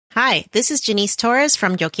Hi, this is Janice Torres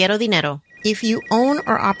from Yo Quiero Dinero. If you own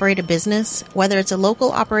or operate a business, whether it's a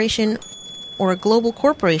local operation or a global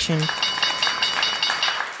corporation,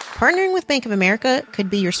 partnering with Bank of America could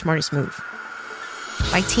be your smartest move.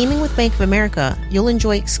 By teaming with Bank of America, you'll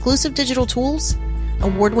enjoy exclusive digital tools,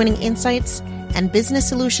 award-winning insights, and business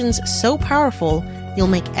solutions so powerful, you'll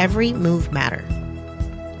make every move matter.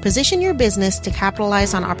 Position your business to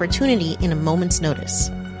capitalize on opportunity in a moment's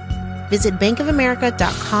notice. Visit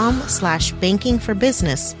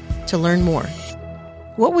bankofamerica.com/bankingforbusiness to learn more.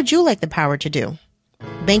 What would you like the power to do?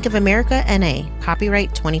 Bank of America N.A.,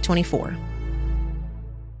 copyright 2024.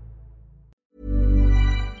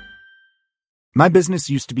 My business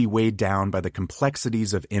used to be weighed down by the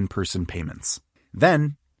complexities of in-person payments.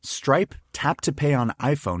 Then, Stripe Tap to Pay on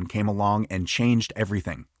iPhone came along and changed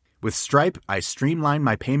everything. With Stripe, I streamlined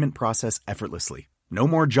my payment process effortlessly. No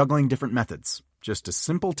more juggling different methods. Just a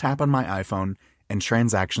simple tap on my iPhone and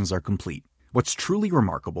transactions are complete. What's truly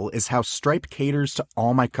remarkable is how Stripe caters to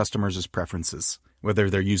all my customers' preferences. Whether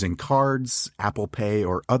they're using cards, Apple Pay,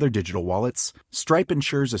 or other digital wallets, Stripe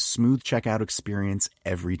ensures a smooth checkout experience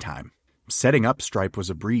every time. Setting up Stripe was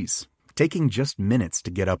a breeze, taking just minutes to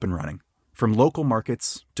get up and running. From local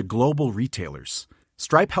markets to global retailers,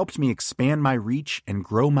 Stripe helped me expand my reach and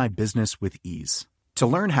grow my business with ease. To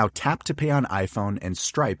learn how Tap to Pay on iPhone and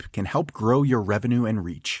Stripe can help grow your revenue and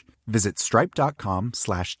reach, visit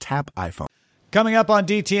stripe.com/tapiphone. Coming up on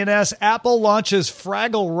DTNS, Apple launches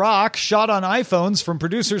Fraggle Rock, shot on iPhones from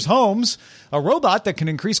producers' homes, a robot that can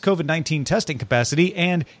increase COVID-19 testing capacity,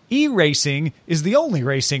 and e-racing is the only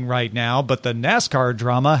racing right now, but the NASCAR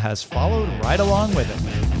drama has followed right along with it.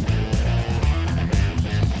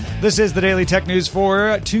 This is the Daily Tech News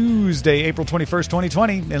for Tuesday, April 21st,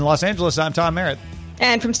 2020. In Los Angeles, I'm Tom Merritt.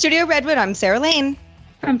 And from Studio Redwood, I'm Sarah Lane.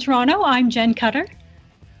 From Toronto, I'm Jen Cutter.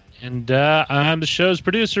 And I'm the show's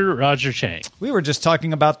producer, Roger Chang. We were just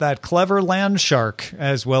talking about that clever land shark,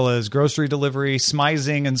 as well as grocery delivery,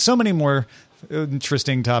 smizing, and so many more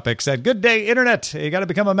interesting topics at Good Day Internet. You got to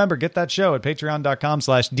become a member. Get that show at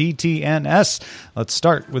patreon.com/DTNS. Let's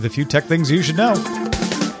start with a few tech things you should know.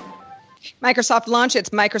 Microsoft launched its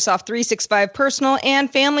Microsoft 365 personal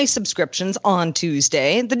and family subscriptions on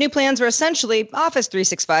Tuesday. The new plans are essentially Office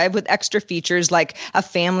 365 with extra features like a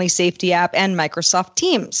family safety app and Microsoft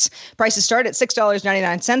Teams. Prices start at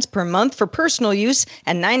 $6.99 per month for personal use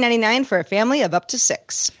and $9.99 for a family of up to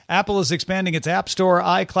 6. Apple is expanding its App Store,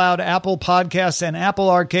 iCloud, Apple Podcasts, and Apple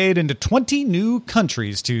Arcade into 20 new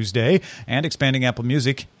countries Tuesday, and expanding Apple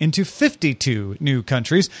Music into 52 new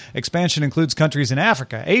countries. Expansion includes countries in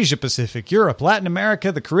Africa, Asia Pacific, Europe, Latin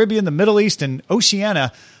America, the Caribbean, the Middle East, and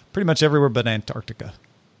Oceania, pretty much everywhere but Antarctica.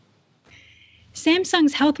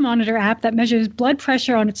 Samsung's Health Monitor app that measures blood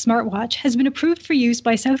pressure on its smartwatch has been approved for use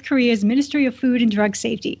by South Korea's Ministry of Food and Drug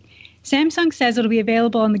Safety. Samsung says it'll be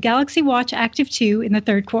available on the Galaxy Watch Active 2 in the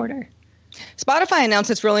third quarter. Spotify announced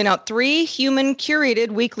it's rolling out 3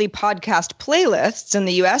 human-curated weekly podcast playlists in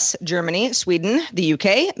the U.S., Germany, Sweden, the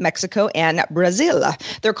U.K., Mexico, and Brazil.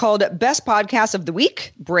 They're called Best Podcasts of the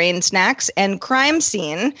Week, Brain Snacks, and Crime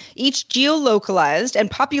Scene, each geolocalized and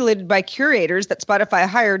populated by curators that Spotify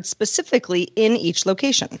hired specifically in each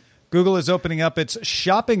location. Google is opening up its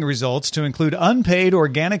shopping results to include unpaid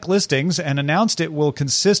organic listings and announced it will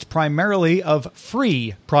consist primarily of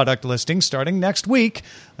free product listings starting next week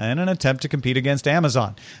in an attempt to compete against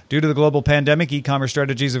Amazon. Due to the global pandemic, e-commerce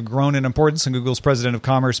strategies have grown in importance, and Google's president of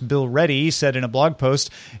commerce, Bill Reddy, said in a blog post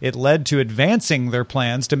it led to advancing their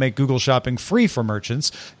plans to make Google Shopping free for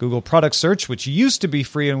merchants. Google Product Search, which used to be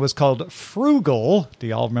free and was called Frugal, do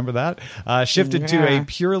y'all remember that? Shifted to a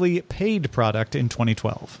purely paid product in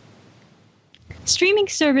 2012. Streaming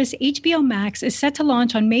service HBO Max is set to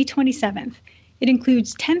launch on May 27th. It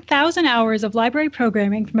includes 10,000 hours of library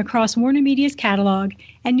programming from across Warner Media's catalog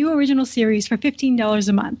and new original series for $15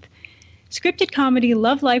 a month. Scripted comedy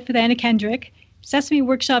Love Life with Anna Kendrick, Sesame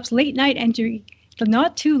Workshop's late night entry, The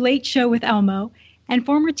Not Too Late Show with Elmo, and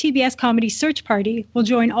former TBS comedy Search Party will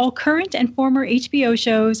join all current and former HBO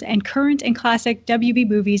shows and current and classic WB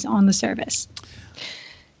movies on the service.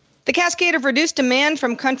 The cascade of reduced demand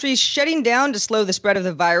from countries shutting down to slow the spread of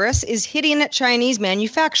the virus is hitting Chinese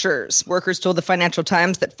manufacturers. Workers told the Financial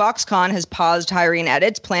Times that Foxconn has paused hiring at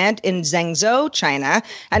its plant in Zhengzhou, China,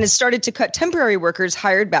 and has started to cut temporary workers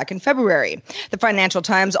hired back in February. The Financial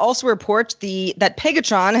Times also reports that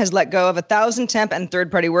Pegatron has let go of 1,000 temp and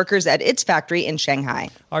third-party workers at its factory in Shanghai.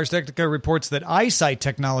 Ars Technica reports that EyeSight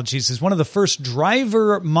Technologies is one of the first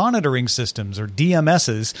driver monitoring systems, or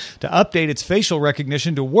DMSs, to update its facial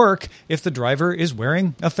recognition to work work if the driver is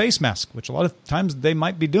wearing a face mask, which a lot of times they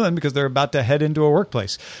might be doing because they're about to head into a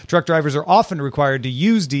workplace. Truck drivers are often required to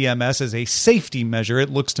use DMS as a safety measure. It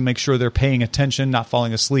looks to make sure they're paying attention, not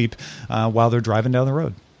falling asleep while they're driving down the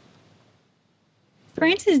road.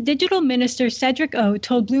 France's digital minister Cedric O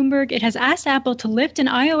told Bloomberg it has asked Apple to lift an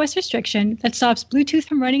iOS restriction that stops Bluetooth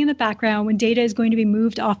from running in the background when data is going to be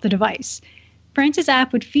moved off the device. France's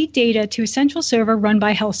app would feed data to a central server run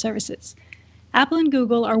by health services. Apple and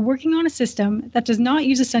Google are working on a system that does not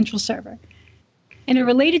use a central server. In a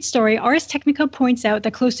related story, Ars Technica points out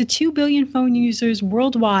that close to 2 billion phone users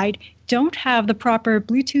worldwide don't have the proper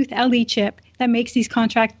Bluetooth LE chip that makes these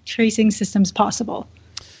contact tracing systems possible.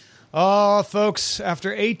 Oh, folks,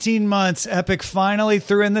 after 18 months, Epic finally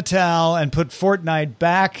threw in the towel and put Fortnite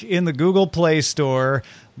back in the Google Play Store,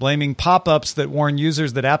 blaming pop-ups that warn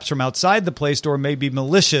users that apps from outside the Play Store may be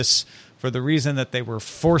malicious. For the reason that they were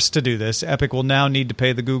forced to do this, Epic will now need to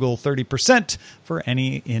pay the Google 30% for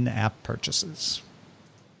any in-app purchases.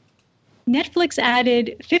 Netflix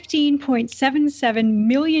added 15.77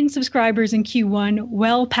 million subscribers in Q1,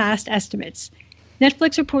 well past estimates.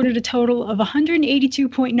 Netflix reported a total of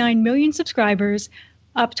 182.9 million subscribers,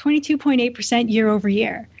 up 22.8% year over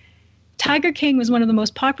year. Tiger King was one of the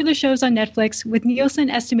most popular shows on Netflix, with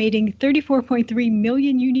Nielsen estimating 34.3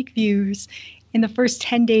 million unique views in the first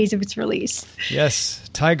 10 days of its release. Yes,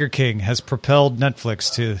 Tiger King has propelled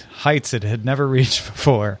Netflix to heights it had never reached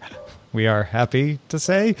before. We are happy to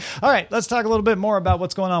say. All right, let's talk a little bit more about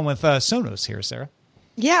what's going on with Sonos here, Sarah.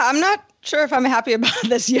 Yeah, I'm not sure if I'm happy about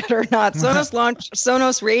this yet or not. Sonos launched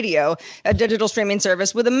Sonos Radio, a digital streaming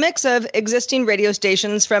service with a mix of existing radio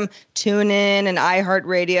stations from TuneIn and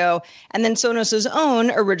iHeartRadio, and then Sonos's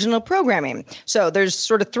own original programming. So there's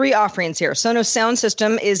sort of three offerings here. Sonos Sound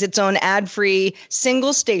System is its own ad-free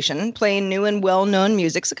single station playing new and well-known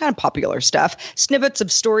music, so kind of popular stuff, snippets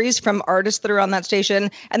of stories from artists that are on that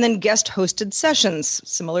station, and then guest-hosted sessions,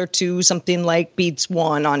 similar to something like Beats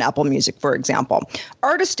One on Apple Music, for example.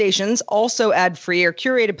 Artist stations also add free or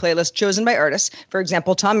curated playlists chosen by artists. For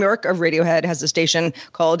example, Thom Yorke of Radiohead has a station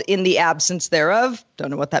called In the Absence Thereof.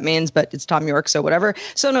 Don't know what that means, but it's Thom Yorke, so whatever.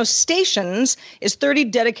 Sonos Stations is 30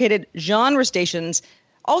 dedicated genre stations,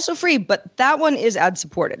 also free, but that one is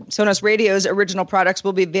ad-supported. Sonos Radio's original products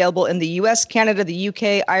will be available in the US, Canada, the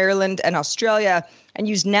UK, Ireland, and Australia, and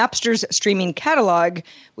use Napster's streaming catalog,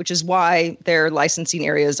 which is why their licensing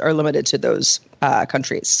areas are limited to those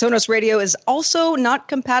countries. Sonos Radio is also not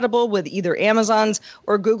compatible with either Amazon's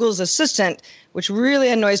or Google's Assistant, which really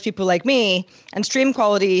annoys people like me. And stream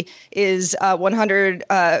quality is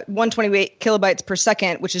 128 kilobytes per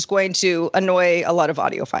second, which is going to annoy a lot of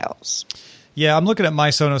audiophiles. Yeah, I'm looking at my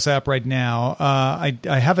Sonos app right now. I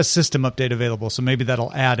have a system update available, so maybe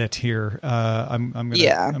that'll add it here. I'm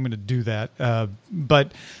gonna do that.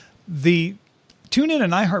 But the TuneIn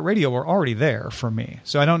and iHeartRadio are already there for me,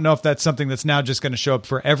 so I don't know if that's something that's now just going to show up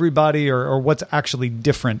for everybody, or what's actually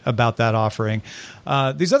different about that offering.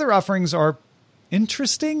 These other offerings are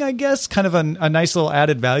interesting, I guess, kind of a nice little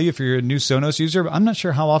added value if you're a new Sonos user. But I'm not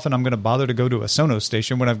sure how often I'm going to bother to go to a Sonos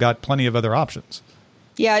station when I've got plenty of other options.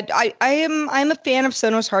 Yeah, I'm a fan of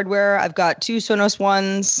Sonos hardware. I've got two Sonos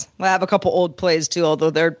Ones. I have a couple old plays too,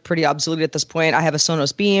 although they're pretty obsolete at this point. I have a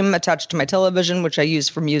Sonos Beam attached to my television, which I use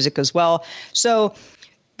for music as well. So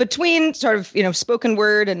between sort of, spoken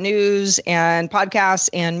word and news and podcasts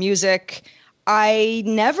and music, I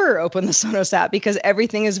never open the Sonos app because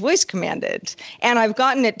everything is voice commanded. And I've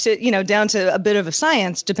gotten it to, down to a bit of a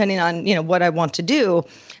science depending on, what I want to do.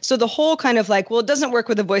 So the whole kind of like, well, it doesn't work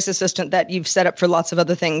with a voice assistant that you've set up for lots of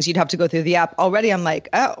other things. You'd have to go through the app. Already I'm like,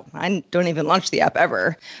 oh, I don't even launch the app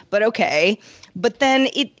ever. But okay. But then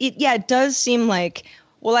it does seem like,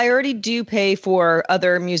 well, I already do pay for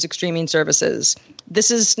other music streaming services. This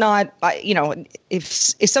is not, if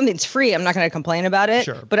something's free, I'm not going to complain about it.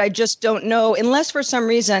 Sure. But I just don't know, unless for some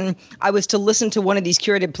reason I was to listen to one of these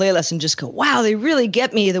curated playlists and just go, wow, they really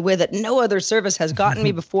get me the way that no other service has gotten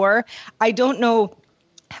me before. I don't know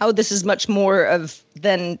how this is much more of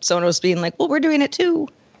than Sonos being like, well, we're doing it too.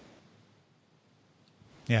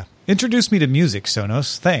 Yeah. Introduce me to music,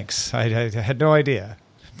 Sonos. Thanks. I had no idea.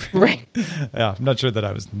 Right. Yeah, I'm not sure that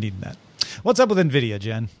I was needing that. What's up with NVIDIA,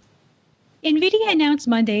 Jen? NVIDIA announced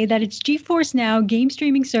Monday that its GeForce Now game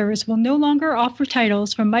streaming service will no longer offer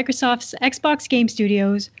titles from Microsoft's Xbox Game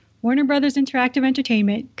Studios, Warner Brothers Interactive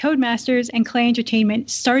Entertainment, Codemasters, and Clay Entertainment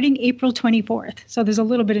starting April 24th. So there's a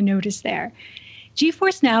little bit of notice there.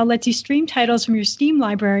 GeForce Now lets you stream titles from your Steam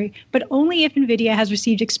library, but only if NVIDIA has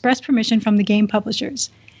received express permission from the game publishers.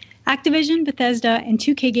 Activision, Bethesda, and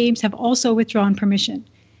 2K Games have also withdrawn permission.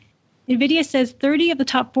 NVIDIA says 30 of the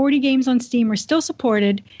top 40 games on Steam are still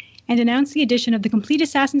supported, and announced the addition of the complete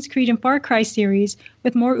Assassin's Creed and Far Cry series,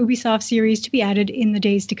 with more Ubisoft series to be added in the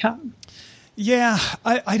days to come. Yeah,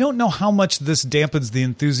 I don't know how much this dampens the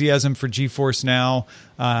enthusiasm for GeForce Now,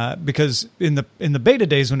 because in the beta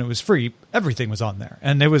days when it was free, everything was on there,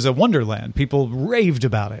 and it was a wonderland. People raved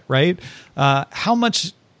about it, right? How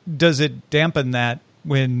much does it dampen that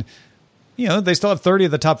when, they still have 30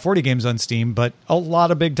 of the top 40 games on Steam, but a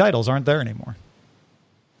lot of big titles aren't there anymore?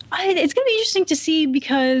 It's going to be interesting to see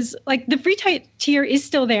because, the free tier is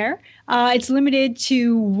still there. It's limited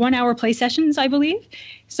to 1 hour play sessions, I believe.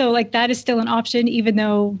 So, that is still an option, even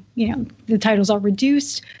though, the titles are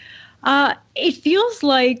reduced. It feels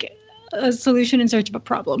like a solution in search of a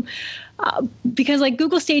problem. Because,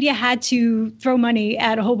 Google Stadia had to throw money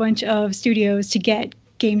at a whole bunch of studios to get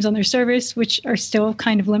games on their service, which are still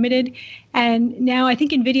kind of limited. And now I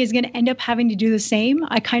think NVIDIA is going to end up having to do the same.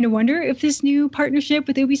 I kind of wonder if this new partnership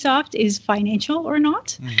with Ubisoft is financial or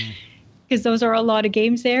not, because those are a lot of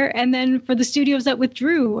games there. And then for the studios that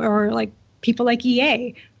withdrew, or people like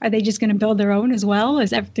EA, are they just going to build their own as well?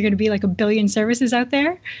 Is there going to be 1 billion services out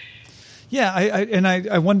there? Yeah,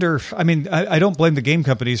 I wonder. I mean, I don't blame the game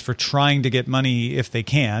companies for trying to get money if they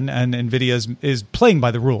can, and NVIDIA is playing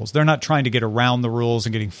by the rules. They're not trying to get around the rules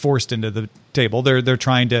and getting forced into the table. They're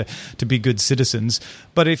trying to be good citizens.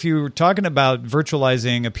 But if you're talking about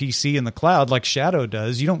virtualizing a PC in the cloud like Shadow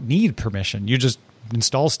does, you don't need permission. You just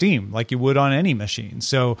install Steam like you would on any machine.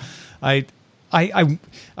 So I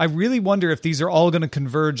really wonder if these are all going to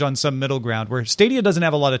converge on some middle ground where Stadia doesn't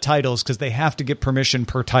have a lot of titles because they have to get permission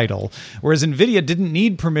per title, whereas NVIDIA didn't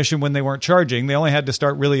need permission when they weren't charging. They only had to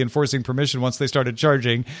start really enforcing permission once they started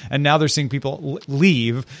charging, and now they're seeing people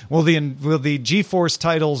leave. Will the GeForce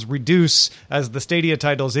titles reduce as the Stadia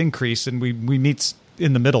titles increase, and we meet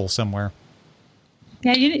in the middle somewhere?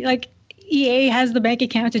 Yeah, EA has the bank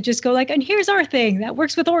account to just go and here's our thing that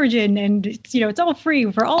works with Origin, and it's all free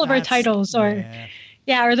for all of our titles, or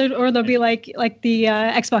they'll be like the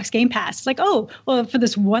Xbox Game Pass. It's oh, well, for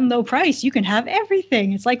this one low price, you can have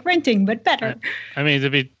everything. It's like renting, but better. I mean, to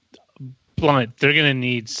be blunt, they're going to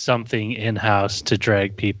need something in-house to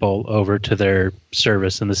drag people over to their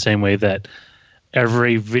service in the same way that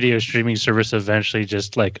every video streaming service eventually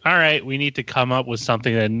just all right, we need to come up with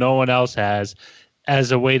something that no one else has,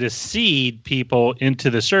 as a way to seed people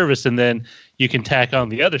into the service, and then you can tack on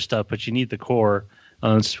the other stuff, but you need the core,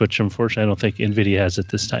 which unfortunately I don't think NVIDIA has at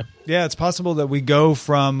this time. Yeah, it's possible that we go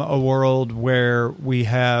from a world where we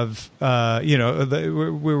have,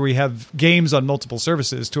 where we have games on multiple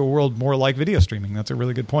services to a world more like video streaming. That's a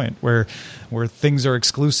really good point, where things are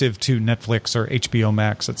exclusive to Netflix or HBO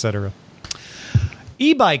Max, etc.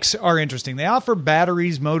 E-bikes are interesting. They offer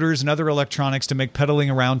batteries, motors, and other electronics to make pedaling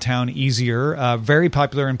around town easier. Very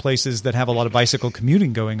popular in places that have a lot of bicycle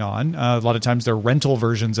commuting going on. A lot of times they're rental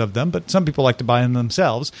versions of them, but some people like to buy them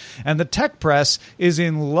themselves. And the tech press is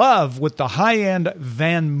in love with the high-end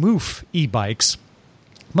VanMoof e-bikes.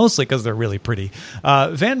 Mostly because they're really pretty.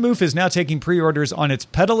 VanMoof is now taking pre-orders on its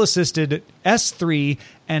pedal-assisted S3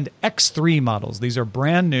 and X3 models. These are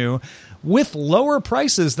brand new, with lower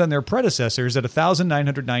prices than their predecessors at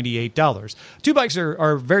 $1,998. Two bikes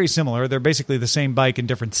are very similar. They're basically the same bike in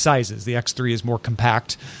different sizes. The X3 is more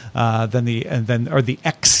compact than the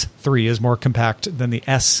X3 is more compact than the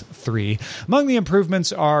S3. Among the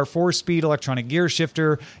improvements are 4-speed electronic gear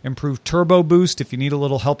shifter, improved turbo boost if you need a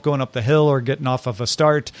little help going up the hill or getting off of a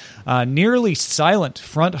start, nearly silent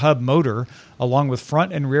front hub motor, along with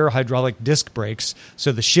front and rear hydraulic disc brakes.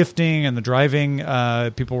 So the shifting and the driving,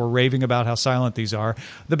 people were raving about how silent these are.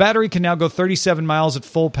 The battery can now go 37 miles at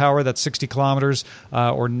full power. That's 60 kilometers,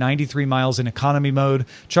 or 93 miles in economy mode.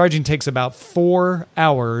 Charging takes about 4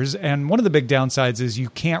 hours. And one of the big downsides is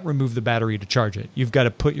you can't remove the battery to charge it. You've got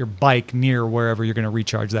to put your bike near wherever you're going to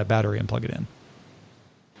recharge that battery and plug it in.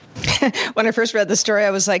 When I first read the story, I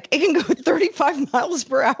was like, it can go 35 miles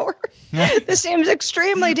per hour. This seems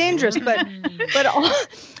extremely dangerous. But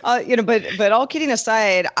all kidding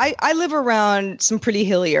aside, I live around some pretty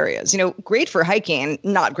hilly areas. Great for hiking,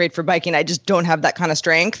 not great for biking. I just don't have that kind of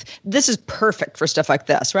strength. This is perfect for stuff like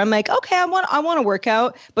this, where I'm like, okay, I want to work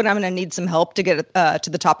out, but I'm going to need some help to get to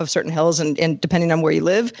the top of certain hills, and depending on where you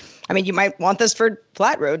live. I mean, you might want this for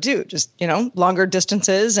flat road too, just longer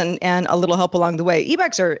distances and a little help along the way.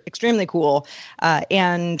 E-bikes are extremely cool,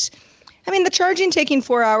 and I mean, the charging taking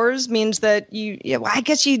 4 hours means that I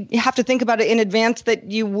guess you have to think about it in advance that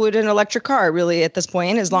you would an electric car, really, at this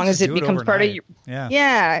point, as long as it becomes part of your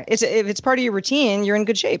if it's part of your routine, you're in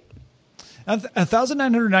good shape.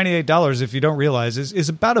 $1,998, if you don't realize, is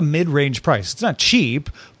about a mid-range price. It's not cheap,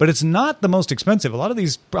 but it's not the most expensive. A lot of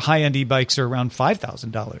these high-end e-bikes are around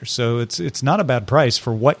 $5,000, so it's not a bad price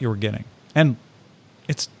for what you're getting. And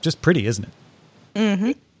it's just pretty, isn't it?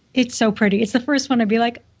 Mm-hmm. It's so pretty. It's the first one I'd be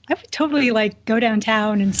like, I would totally go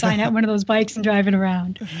downtown and sign out one of those bikes and drive it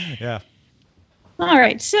around. Yeah. All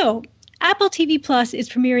right, so Apple TV Plus is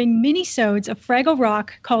premiering mini-sodes of Fraggle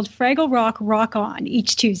Rock called Fraggle Rock Rock On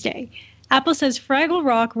each Tuesday. Apple says Fraggle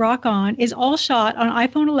Rock Rock On is all shot on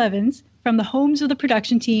iPhone 11s from the homes of the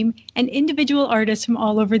production team and individual artists from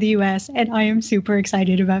all over the U.S., and I am super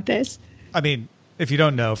excited about this. I mean, if you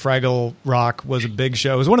don't know, Fraggle Rock was a big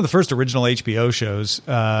show. It was one of the first original HBO shows,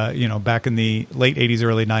 back in the late 80s,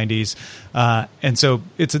 early 90s. And so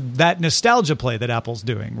it's that nostalgia play that Apple's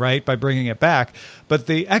doing, right, by bringing it back. But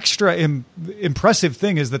the extra impressive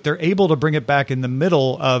thing is that they're able to bring it back in the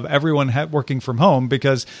middle of everyone working from home,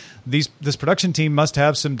 because this production team must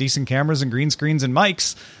have some decent cameras and green screens and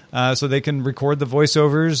mics, so they can record the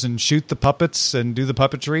voiceovers and shoot the puppets and do the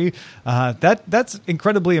puppetry. That's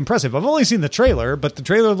incredibly impressive. I've only seen the trailer, but the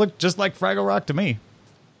trailer looked just like Fraggle Rock to me.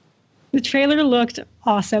 The trailer looked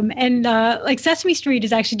awesome. And Sesame Street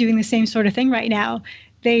is actually doing the same sort of thing right now.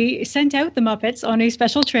 They sent out the Muppets on a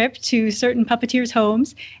special trip to certain puppeteers'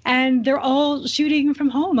 homes, and they're all shooting from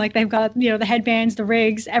home. They've got, the headbands, the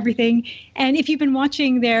rigs, everything. And if you've been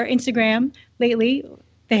watching their Instagram lately,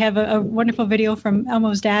 they have a wonderful video from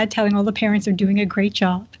Elmo's dad telling all the parents are doing a great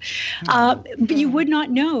job. But you would not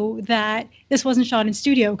know that this wasn't shot in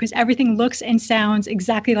studio, because everything looks and sounds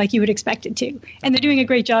exactly like you would expect it to. And they're doing a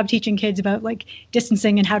great job teaching kids about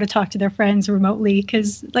distancing and how to talk to their friends remotely,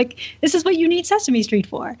 because this is what you need Sesame Street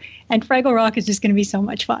for. And Fraggle Rock is just going to be so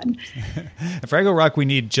much fun. Fraggle Rock we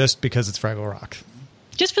need just because it's Fraggle Rock.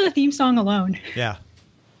 Just for the theme song alone. Yeah.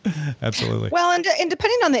 Absolutely. Well, and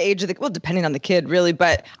depending on the age of depending on the kid, really,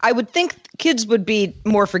 but I would think kids would be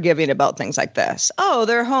more forgiving about things like this. Oh,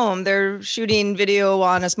 they're home, they're shooting video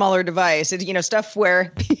on a smaller device, stuff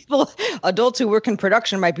where adults who work in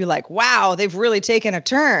production might be like, wow, they've really taken a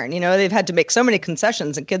turn. They've had to make so many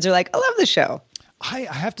concessions, and kids are like, I love the show. I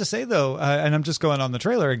have to say, though, and I'm just going on the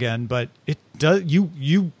trailer again, but it does,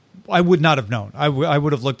 I would not have known. I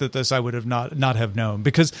would have looked at this. I would have not have known,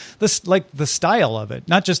 because this, the style of it,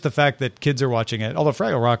 not just the fact that kids are watching it, although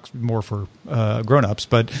Fraggle Rock's more for grown-ups,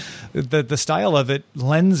 but the style of it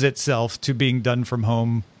lends itself to being done from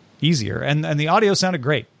home easier. And the audio sounded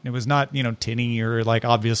great. It was not, tinny or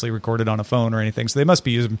obviously recorded on a phone or anything. So they must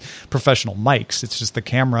be using professional mics. It's just the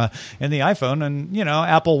camera and the iPhone. And,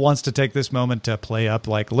 Apple wants to take this moment to play up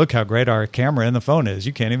look how great our camera and the phone is.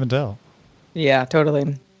 You can't even tell. Yeah,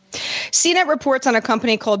 totally. CNET reports on a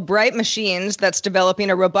company called Bright Machines that's developing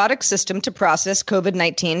a robotic system to process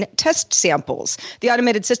COVID-19 test samples. The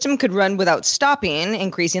automated system could run without stopping,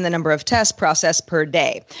 increasing the number of tests processed per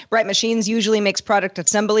day. Bright Machines usually makes product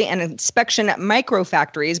assembly and inspection at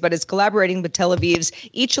microfactories, but is collaborating with Tel Aviv's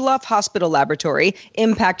Ichilov Hospital Laboratory,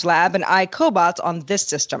 Impact Lab, and iCobots on this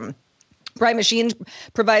system. Bright Machines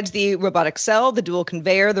provides the robotic cell, the dual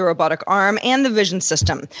conveyor, the robotic arm, and the vision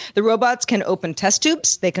system. The robots can open test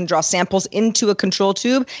tubes, they can draw samples into a control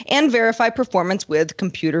tube, and verify performance with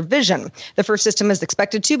computer vision. The first system is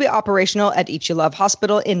expected to be operational at Ichilov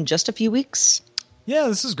Hospital in just a few weeks. Yeah,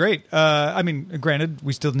 this is great. Granted,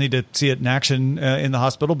 we still need to see it in action in the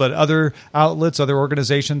hospital, but other outlets, other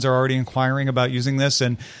organizations are already inquiring about using this,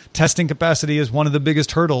 and testing capacity is one of the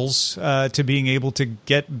biggest hurdles to being able to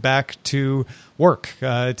get back to work,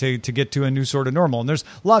 to get to a new sort of normal. And there's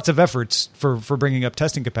lots of efforts for bringing up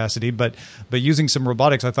testing capacity, but using some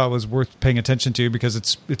robotics I thought was worth paying attention to, because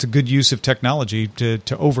it's a good use of technology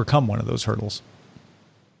to overcome one of those hurdles.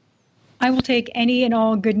 I will take any and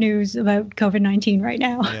all good news about COVID-19 right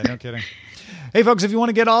now. Yeah, no kidding. Hey, folks, if you want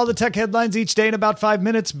to get all the tech headlines each day in about 5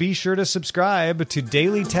 minutes, be sure to subscribe to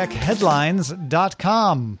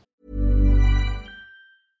dailytechheadlines.com.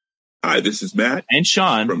 Hi, this is Matt and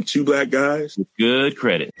Sean from Two Black Guys with Good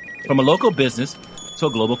Credit. From a local business to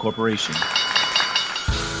a global corporation,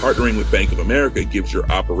 partnering with Bank of America gives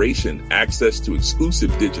your operation access to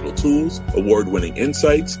exclusive digital tools, award-winning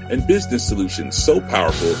insights, and business solutions so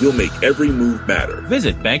powerful you'll make every move matter.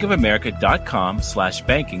 Visit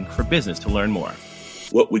bankofamerica.com/banking for business to learn more.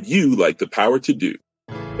 What would you like the power to do?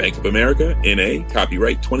 Bank of America, N.A.,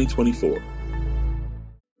 copyright 2024.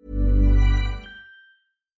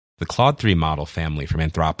 The Claude 3 model family from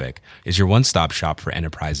Anthropic is your one-stop shop for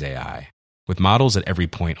enterprise AI. With models at every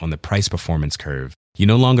point on the price-performance curve, you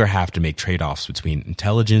no longer have to make trade-offs between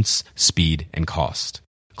intelligence, speed, and cost.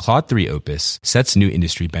 Claude 3 Opus sets new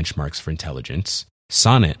industry benchmarks for intelligence.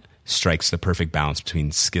 Sonnet strikes the perfect balance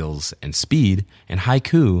between skills and speed, and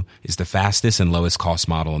Haiku is the fastest and lowest cost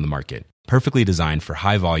model in the market, perfectly designed for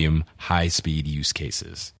high volume, high speed use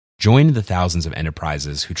cases. Join the thousands of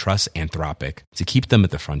enterprises who trust Anthropic to keep them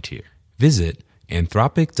at the frontier. Visit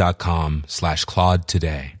anthropic.com/Claude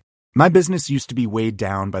today. My business used to be weighed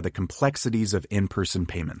down by the complexities of in-person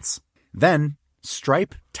payments. Then,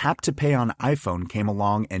 Stripe Tap to Pay on iPhone came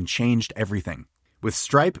along and changed everything. With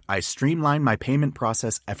Stripe, I streamlined my payment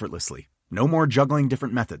process effortlessly. No more juggling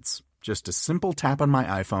different methods. Just a simple tap on my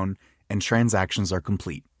iPhone and transactions are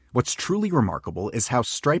complete. What's truly remarkable is how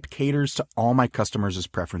Stripe caters to all my customers'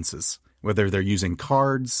 preferences. Whether they're using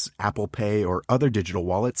cards, Apple Pay, or other digital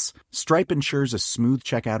wallets, Stripe ensures a smooth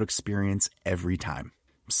checkout experience every time.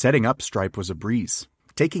 Setting up Stripe was a breeze,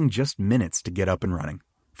 taking just minutes to get up and running.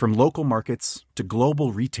 From local markets to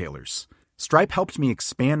global retailers, Stripe helped me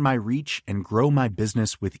expand my reach and grow my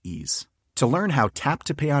business with ease. To learn how Tap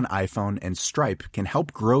to Pay on iPhone and Stripe can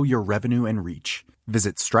help grow your revenue and reach,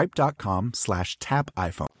 visit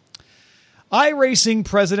stripe.com/tapiphone. iRacing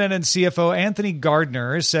president and CFO Anthony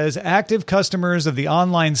Gardner says active customers of the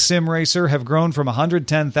online sim racer have grown from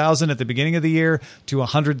 110,000 at the beginning of the year to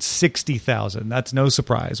 160,000. That's no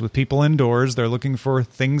surprise. With people indoors, they're looking for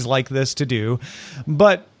things like this to do.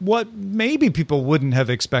 But what maybe people wouldn't have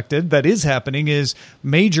expected that is happening is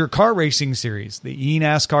major car racing series. The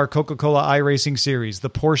eNASCAR Coca-Cola iRacing Series, the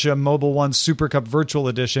Porsche Mobile One Super Cup Virtual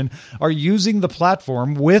Edition are using the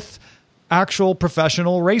platform with actual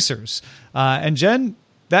professional racers. And Jen,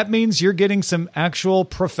 that means you're getting some actual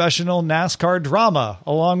professional NASCAR drama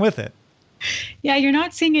along with it. Yeah, you're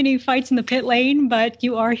not seeing any fights in the pit lane, but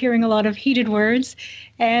you are hearing a lot of heated words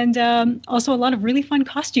and also a lot of really fun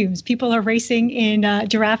costumes. People are racing in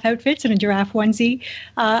giraffe outfits and a giraffe onesie.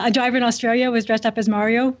 A driver in Australia was dressed up as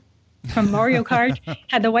Mario from Mario Kart,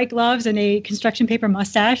 had the white gloves and a construction paper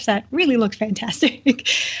mustache that really looked fantastic.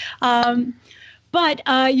 But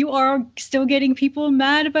you are still getting people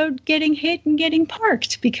mad about getting hit and getting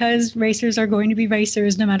parked because racers are going to be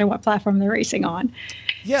racers no matter what platform they're racing on.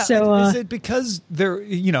 Yeah. So, is it because they're,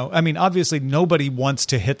 obviously nobody wants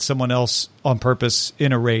to hit someone else on purpose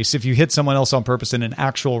in a race. If you hit someone else on purpose in an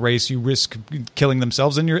actual race, you risk killing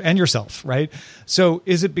themselves and yourself, right? So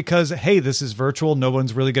is it because, hey, this is virtual, no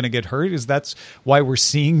one's really going to get hurt? Is that's why we're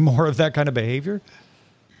seeing more of that kind of behavior?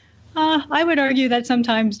 I would argue that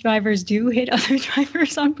sometimes drivers do hit other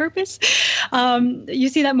drivers on purpose. You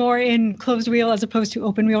see that more in closed wheel as opposed to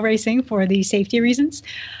open wheel racing for the safety reasons.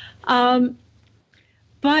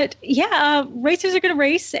 But yeah, racers are going to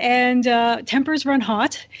race and tempers run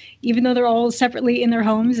hot, even though they're all separately in their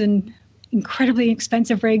homes and incredibly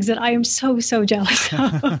expensive rigs that I am so jealous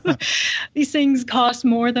of. These things cost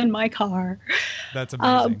more than my car. That's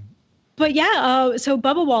amazing. But yeah, so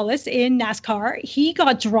Bubba Wallace in NASCAR, he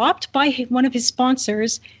got dropped by one of his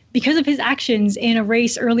sponsors because of his actions in a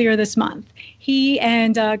race earlier this month. He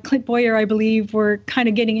and Clint Boyer, I believe, were kind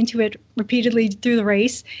of getting into it repeatedly through the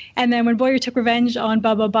race. And then when Boyer took revenge on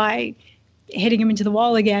Bubba by hitting him into the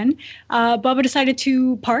wall again, Bubba decided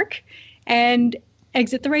to park and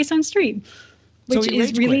exit the race on stream, which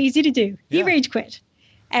is really easy to do. Yeah. He rage quit.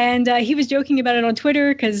 And he was joking about it on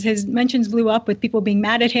Twitter because his mentions blew up with people being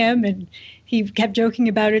mad at him. And he kept joking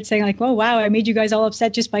about it, saying like, "Oh, wow, I made you guys all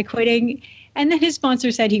upset just by quitting." And then his sponsor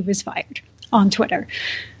said he was fired on Twitter.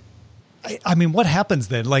 I mean, what happens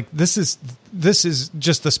then? Like, this is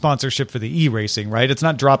just the sponsorship for the e-racing, right? It's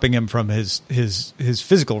not dropping him from his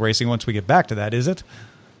physical racing once we get back to that, is it?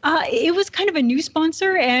 It was kind of a new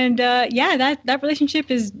sponsor, and that relationship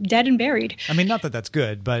is dead and buried. I mean, not that that's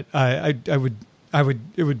good, but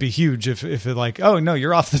it would be huge if it like, oh no,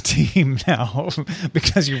 you're off the team now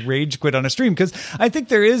because you rage quit on a stream. Because I think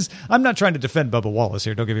there is, I'm not trying to defend Bubba Wallace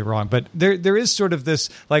here, don't get me wrong, but there is sort of this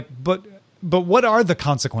like, but what are the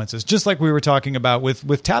consequences? Just like we were talking about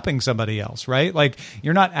with tapping somebody else, right? Like,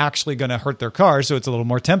 you're not actually going to hurt their car, so it's a little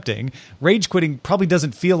more tempting. Rage quitting probably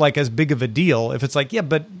doesn't feel like as big of a deal if it's like, yeah,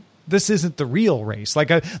 but this isn't the real race. Like,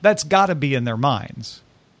 that's got to be in their minds.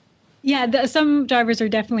 Yeah, some drivers are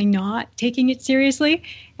definitely not taking it seriously,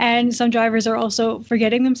 and some drivers are also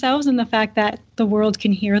forgetting themselves and the fact that the world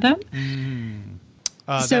can hear them.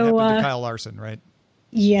 That happened to Kyle Larson, right?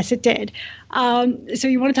 Yes, it did. So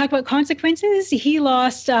you want to talk about consequences? He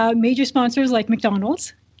lost major sponsors like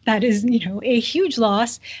McDonald's. That is, a huge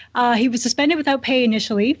loss. He was suspended without pay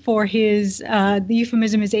initially for his, the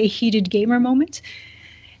euphemism is a heated gamer moment.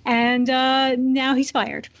 And now he's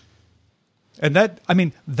fired. And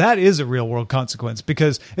that is a real world consequence,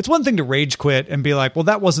 because it's one thing to rage quit and be like, well,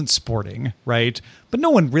 that wasn't sporting, right? But no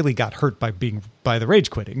one really got hurt by the rage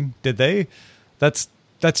quitting, did they? That's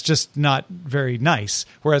that's just not very nice.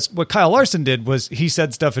 Whereas what Kyle Larson did was he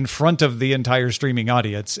said stuff in front of the entire streaming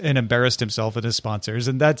audience and embarrassed himself and his sponsors.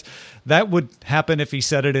 And that would happen if he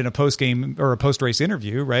said it in a post-game or a post-race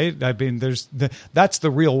interview, right? I mean, that's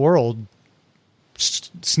the real world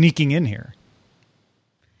sneaking in here.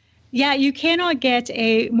 Yeah, you cannot get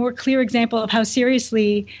a more clear example of how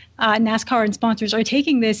seriously NASCAR and sponsors are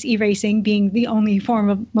taking this e-racing, being the only form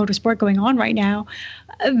of motorsport going on right now,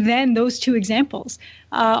 than those two examples.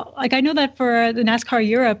 Like I know that for the NASCAR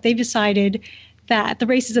Europe, they've decided that the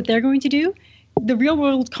races that they're going to do, the real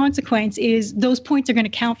world consequence is those points are going to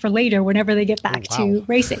count for later whenever they get back to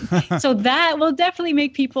racing. So that will definitely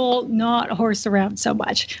make people not horse around so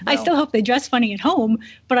much. No. I still hope they dress funny at home,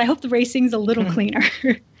 but I hope the racing's a little cleaner.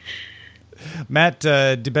 Matt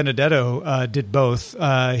DiBenedetto did both.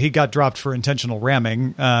 He got dropped for intentional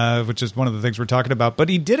ramming, which is one of the things we're talking about. But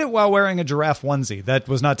he did it while wearing a giraffe onesie. That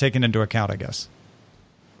was not taken into account, I guess.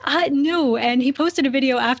 No, and he posted a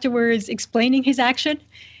video afterwards explaining his action,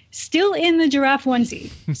 still in the giraffe onesie.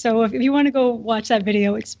 So if you want to go watch that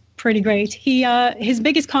video, it's pretty great. His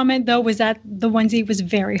biggest comment, though, was that the onesie was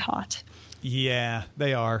very hot. Yeah,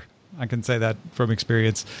 they are. I can say that from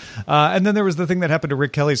experience. And then there was the thing that happened to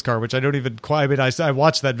Rick Kelly's car, which I don't even quite. I mean, I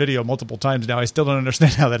watched that video multiple times now. I still don't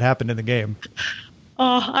understand how that happened in the game.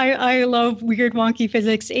 Oh, I love weird wonky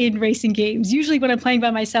physics in racing games. Usually when I'm playing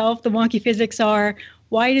by myself, the wonky physics are,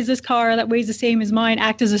 why does this car that weighs the same as mine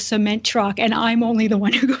act as a cement truck and I'm only the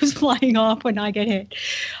one who goes flying off when I get hit?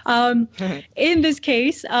 In this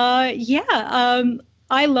case,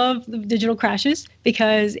 I love the digital crashes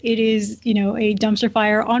because it is, a dumpster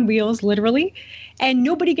fire on wheels, literally, and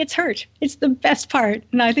nobody gets hurt. It's the best part.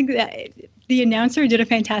 And I think that the announcer did a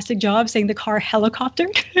fantastic job saying the car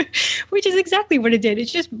helicoptered, which is exactly what it did.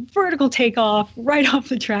 It's just vertical takeoff right off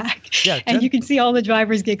the track. Yeah, and you can see all the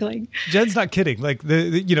drivers giggling. Jen's not kidding. Like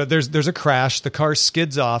there's a crash, the car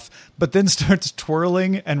skids off, but then starts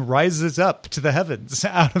twirling and rises up to the heavens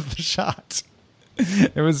out of the shot.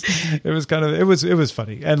 It was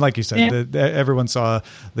funny, and like you said, everyone saw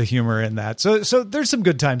the humor in that. So there's some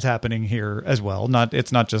good times happening here as well.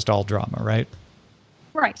 It's not just all drama, right?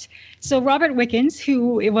 Right. So Robert Wickens,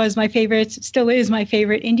 who was my favorite, still is my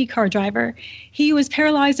favorite IndyCar driver, he was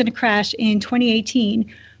paralyzed in a crash in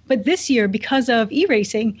 2018. But this year, because of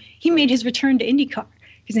e-racing, he made his return to IndyCar.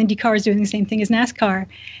 Because IndyCar is doing the same thing as NASCAR.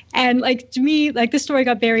 And to me, this story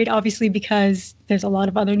got buried, obviously, because there's a lot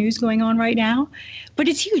of other news going on right now. But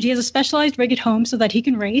it's huge. He has a specialized rig at home so that he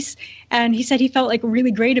can race. And he said he felt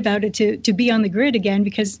really great about it to be on the grid again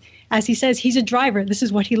because, as he says, he's a driver. This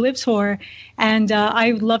is what he lives for. And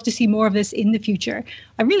I would love to see more of this in the future.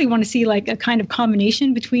 I really want to see a kind of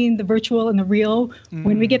combination between the virtual and the real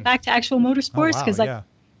when we get back to actual motorsports. Because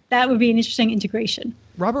that would be an interesting integration.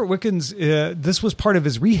 Robert Wickens, this was part of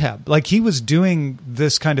his rehab. He was doing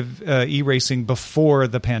this kind of e-racing before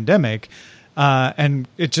the pandemic, and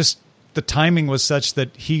it just the timing was such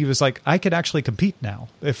that he was like, I could actually compete now.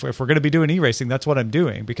 If we're going to be doing e-racing, that's what I'm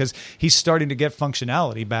doing, because he's starting to get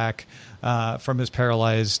functionality back from his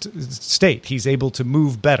paralyzed state. He's able to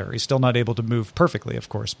move better. He's still not able to move perfectly, of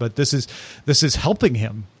course, but this is helping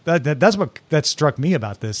him. That's what struck me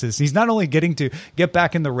about this is he's not only getting to get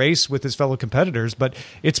back in the race with his fellow competitors, but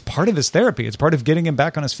it's part of his therapy. It's part of getting him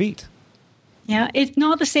back on his feet. Yeah, it's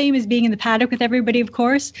not the same as being in the paddock with everybody, of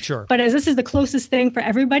course. Sure. But as this is the closest thing for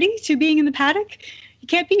everybody to being in the paddock, you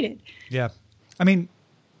can't beat it. Yeah. I mean,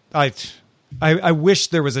 I wish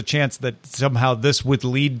there was a chance that somehow this would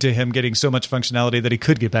lead to him getting so much functionality that he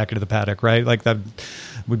could get back into the paddock, right? That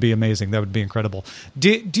would be amazing. That would be incredible.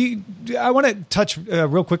 I want to touch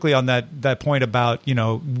real quickly on that point about,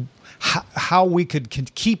 how we could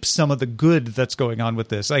keep some of the good that's going on with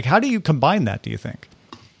this. How do you combine that, do you think?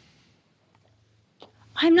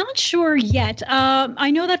 I'm not sure yet.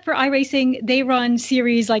 I know that for iRacing, they run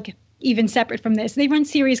series even separate from this. They run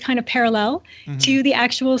series kind of parallel to the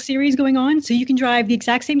actual series going on. So you can drive the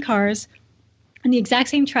exact same cars on the exact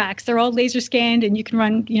same tracks. They're all laser scanned and you can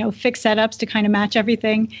run, fixed setups to kind of match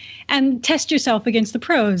everything and test yourself against the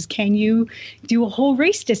pros. Can you do a whole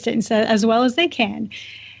race distance as well as they can?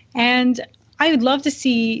 And I would love to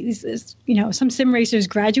see, some sim racers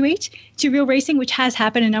graduate to real racing, which has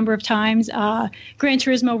happened a number of times. Gran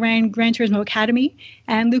Turismo ran Gran Turismo Academy,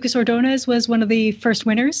 and Lucas Ordonez was one of the first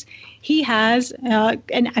winners. He has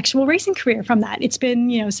an actual racing career from that. It's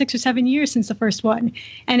been, 6 or 7 years since the first one,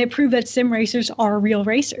 and it proved that sim racers are real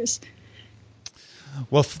racers.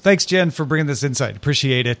 Well, thanks, Jen, for bringing this insight.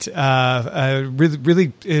 Appreciate it.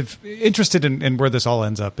 Really interested in where this all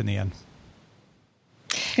ends up in the end.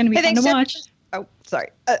 It's going to be fun to watch. Oh, sorry.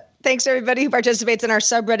 Thanks to everybody who participates in our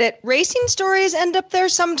subreddit. Racing stories end up there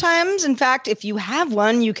sometimes. In fact, if you have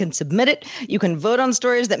one, you can submit it. You can vote on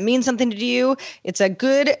stories that mean something to you. It's a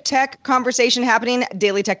good tech conversation happening.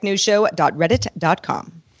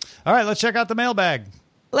 dailytechnewsshow.reddit.com. All right, let's check out the mailbag.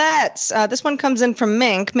 Let's. This one comes in from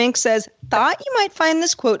Mink. Mink says, thought you might find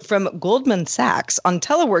this quote from Goldman Sachs on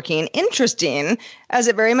teleworking interesting, as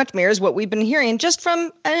it very much mirrors what we've been hearing just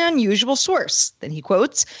from an unusual source. Then he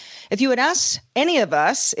quotes, if you had asked any of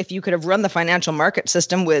us if you could have run the financial market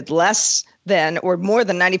system with less than or more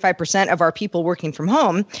than 95% of our people working from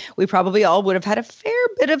home, we probably all would have had a fair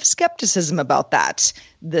bit of skepticism about that.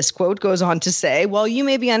 This quote goes on to say, while you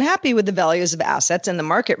may be unhappy with the values of assets in the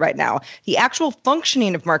market right now, the actual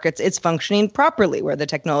functioning of markets is functioning properly, where the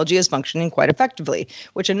technology is functioning quite effectively,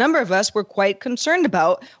 which a number of us were quite concerned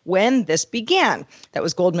about when this began. That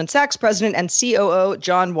was Goldman Sachs president and COO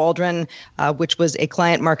John Waldron, which was a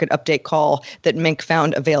client market update call that Mink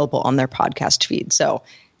found available on their podcast feed. So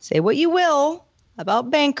say what you will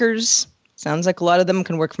about bankers. Sounds like a lot of them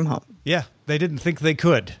can work from home. Yeah, they didn't think they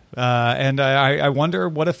could. And I wonder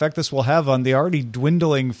what effect this will have on the already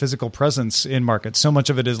dwindling physical presence in markets. So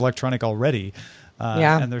much of it is electronic already.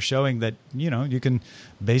 And they're showing that, you can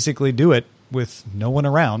basically do it with no one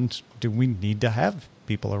around. Do we need to have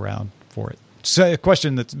people around for it? It's a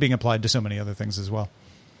question that's being applied to so many other things as well.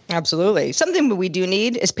 Absolutely. Something we do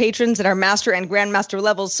need is patrons at our master and grandmaster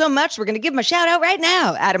levels so much, we're going to give them a shout out right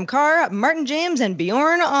now. Adam Carr, Martin James, and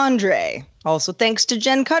Bjorn Andre. Also, thanks to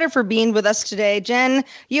Jen Cutter for being with us today. Jen,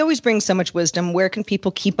 you always bring so much wisdom. Where can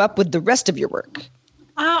people keep up with the rest of your work?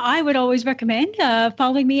 I would always recommend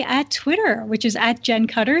following me at Twitter, which is at Jen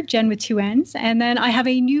Cutter, Jen with 2 N's. And then I have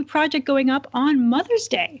a new project going up on Mother's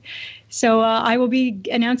Day. So I will be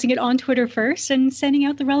announcing it on Twitter first and sending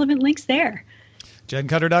out the relevant links there.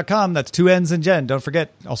 JenCutter.com. That's 2 N's in Jen. Don't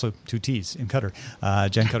forget, also 2 T's in Cutter.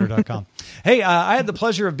 JenCutter.com. Hey, I had the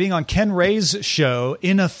pleasure of being on Ken Ray's show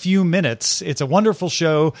In a Few Minutes. It's a wonderful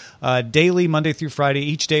show, daily, Monday through Friday.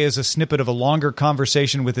 Each day is a snippet of a longer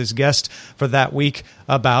conversation with his guest for that week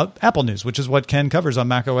about Apple News, which is what Ken covers on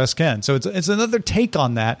macOS Ken. So it's another take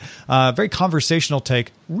on that, very conversational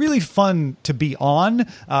take. Really fun to be on,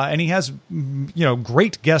 and he has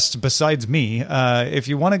great guests besides me. If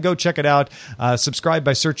you want to go check it out, subscribe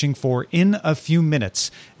by searching for In a Few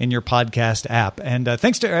Minutes in your podcast app. And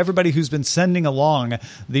thanks to everybody who's been sending along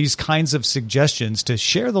these kinds of suggestions to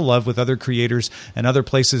share the love with other creators and other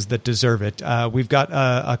places that deserve it. We've got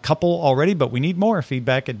a couple already, but we need more.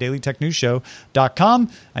 Feedback at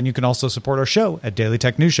dailytechnewsshow.com, and you can also support our show at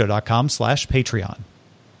dailytechnewsshow.com/Patreon.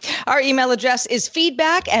 Our email address is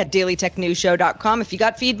feedback@dailytechnewsshow.com. If you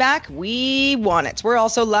got feedback, we want it. We're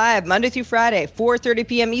also live Monday through Friday, 4:30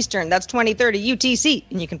 p.m. Eastern. That's 2030 UTC.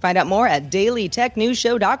 And you can find out more at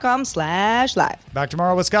dailytechnewsshow.com/live. Back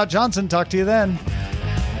tomorrow with Scott Johnson. Talk to you then.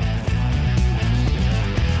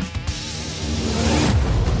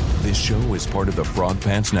 This show is part of the Frog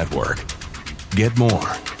Pants Network. Get more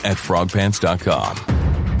at frogpants.com.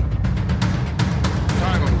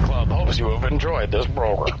 Diamond Club hopes you have enjoyed this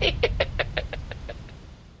program.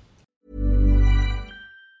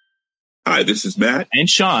 Hi, this is Matt and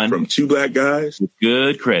Sean from Two Black Guys with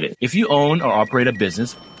Good Credit. If you own or operate a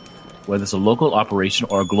business, whether it's a local operation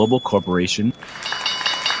or a global corporation,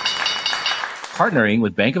 partnering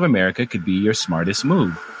with Bank of America could be your smartest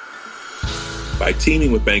move. By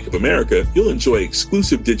teaming with Bank of America, you'll enjoy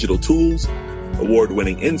exclusive digital tools,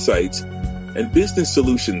 award-winning insights, and business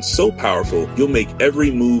solutions so powerful you'll make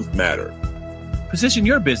every move matter. Position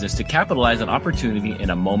your business to capitalize on opportunity in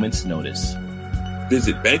a moment's notice.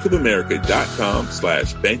 Visit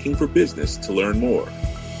bankofamerica.com/banking for business to learn more.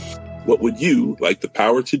 What would you like the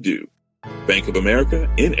power to do? Bank of America,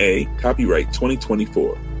 N.A., copyright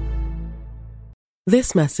 2024.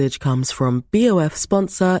 This message comes from BOF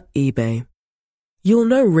sponsor eBay. You'll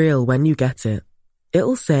know real when you get it.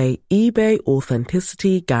 It'll say eBay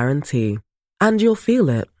Authenticity Guarantee. And you'll feel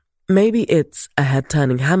it. Maybe it's a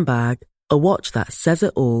head-turning handbag, a watch that says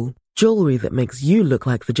it all, jewelry that makes you look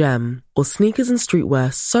like the gem, or sneakers and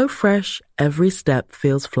streetwear so fresh every step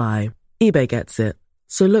feels fly. eBay gets it.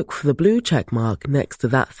 So look for the blue check mark next to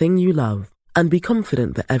that thing you love and be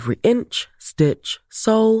confident that every inch, stitch,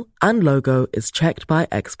 sole, and logo is checked by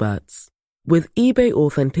experts. With eBay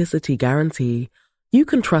Authenticity Guarantee, you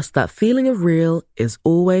can trust that feeling of real is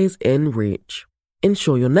always in reach.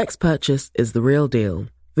 Ensure your next purchase is the real deal.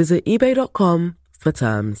 Visit ebay.com for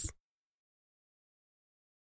terms.